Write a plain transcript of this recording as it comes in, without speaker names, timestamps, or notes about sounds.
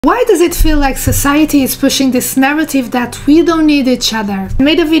Why does it feel like society is pushing this narrative that we don't need each other? I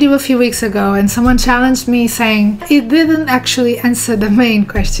made a video a few weeks ago and someone challenged me saying it didn't actually answer the main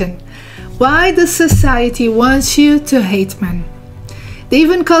question. Why does society want you to hate men? They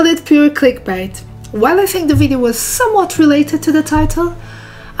even called it pure clickbait. While I think the video was somewhat related to the title,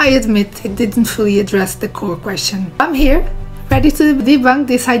 I admit it didn't fully address the core question. I'm here, ready to debunk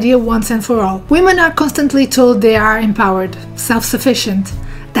this idea once and for all. Women are constantly told they are empowered, self-sufficient,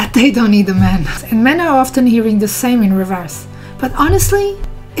 that they don't need a man. And men are often hearing the same in reverse. But honestly,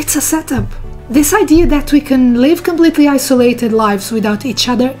 it's a setup. This idea that we can live completely isolated lives without each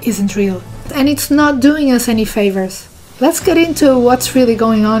other isn't real. And it's not doing us any favors. Let's get into what's really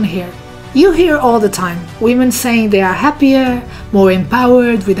going on here. You hear all the time women saying they are happier, more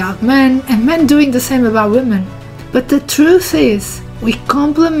empowered without men, and men doing the same about women. But the truth is, we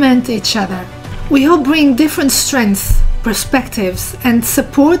complement each other. We all bring different strengths, perspectives, and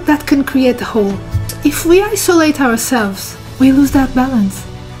support that can create a whole. If we isolate ourselves, we lose that balance.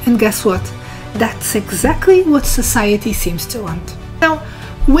 And guess what? That's exactly what society seems to want. Now,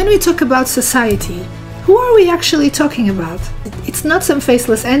 when we talk about society, who are we actually talking about? It's not some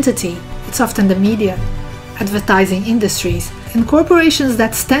faceless entity. It's often the media, advertising industries, and corporations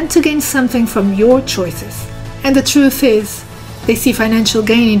that stand to gain something from your choices. And the truth is, they see financial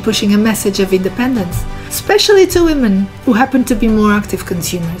gain in pushing a message of independence, especially to women who happen to be more active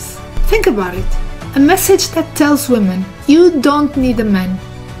consumers. Think about it. A message that tells women you don't need a man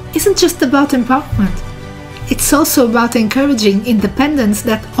isn't just about empowerment. It's also about encouraging independence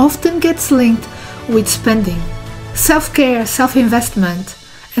that often gets linked with spending. Self-care, self-investment,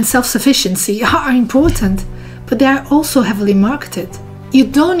 and self-sufficiency are important, but they are also heavily marketed. You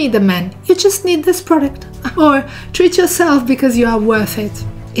don't need a man, you just need this product. Or treat yourself because you are worth it.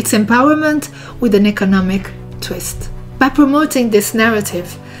 It's empowerment with an economic twist. By promoting this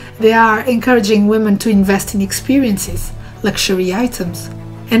narrative, they are encouraging women to invest in experiences, luxury items,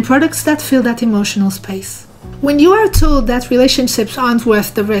 and products that fill that emotional space. When you are told that relationships aren't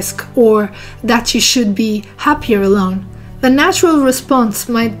worth the risk or that you should be happier alone, the natural response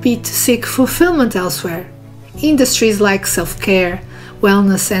might be to seek fulfillment elsewhere. Industries like self-care,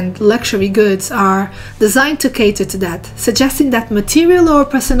 wellness, and luxury goods are designed to cater to that, suggesting that material or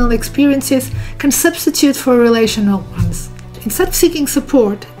personal experiences can substitute for relational ones. Instead of seeking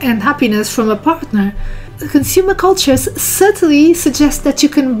support and happiness from a partner, the consumer cultures subtly suggest that you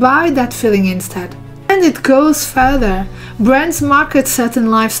can buy that feeling instead. And it goes further. Brands market certain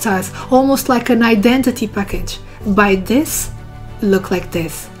lifestyles almost like an identity package. Buy this, look like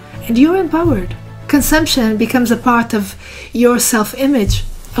this, and you're empowered. Consumption becomes a part of your self-image,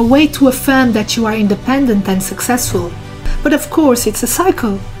 a way to affirm that you are independent and successful. But of course, it's a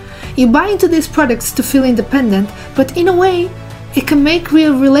cycle. You buy into these products to feel independent, but in a way, it can make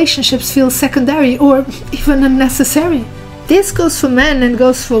real relationships feel secondary or even unnecessary. This goes for men and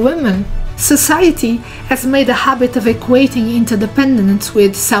goes for women. Society has made a habit of equating interdependence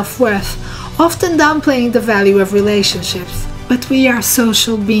with self-worth, often downplaying the value of relationships. But we are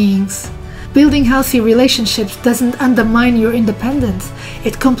social beings. Building healthy relationships doesn't undermine your independence,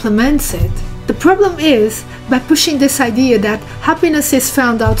 it complements it. The problem is, by pushing this idea that happiness is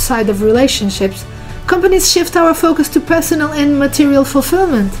found outside of relationships, companies shift our focus to personal and material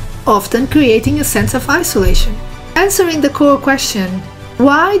fulfillment, often creating a sense of isolation. Answering the core question,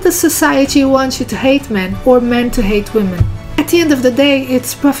 why does society want you to hate men or men to hate women? At the end of the day,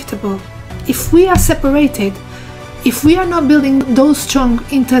 it's profitable. If we are separated, if we are not building those strong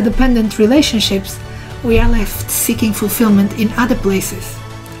interdependent relationships, we are left seeking fulfillment in other places,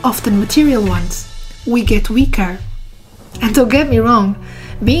 often material ones. We get weaker. And don't get me wrong,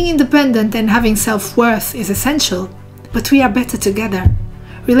 being independent and having self-worth is essential, but we are better together.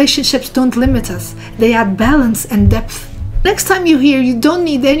 Relationships don't limit us, they add balance and depth. Next time you hear you don't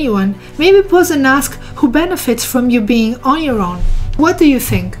need anyone, maybe pause and ask who benefits from you being on your own. What do you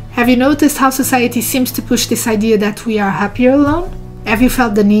think? Have you noticed how society seems to push this idea that we are happier alone? Have you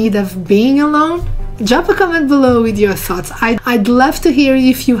felt the need of being alone? Drop a comment below with your thoughts. I'd love to hear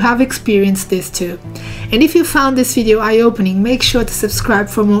if you have experienced this too. And if you found this video eye-opening, make sure to subscribe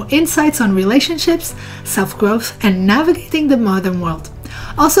for more insights on relationships, self-growth, and navigating the modern world.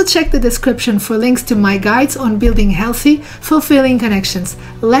 Also check the description for links to my guides on building healthy, fulfilling connections.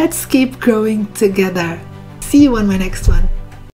 Let's keep growing together. See you on my next one.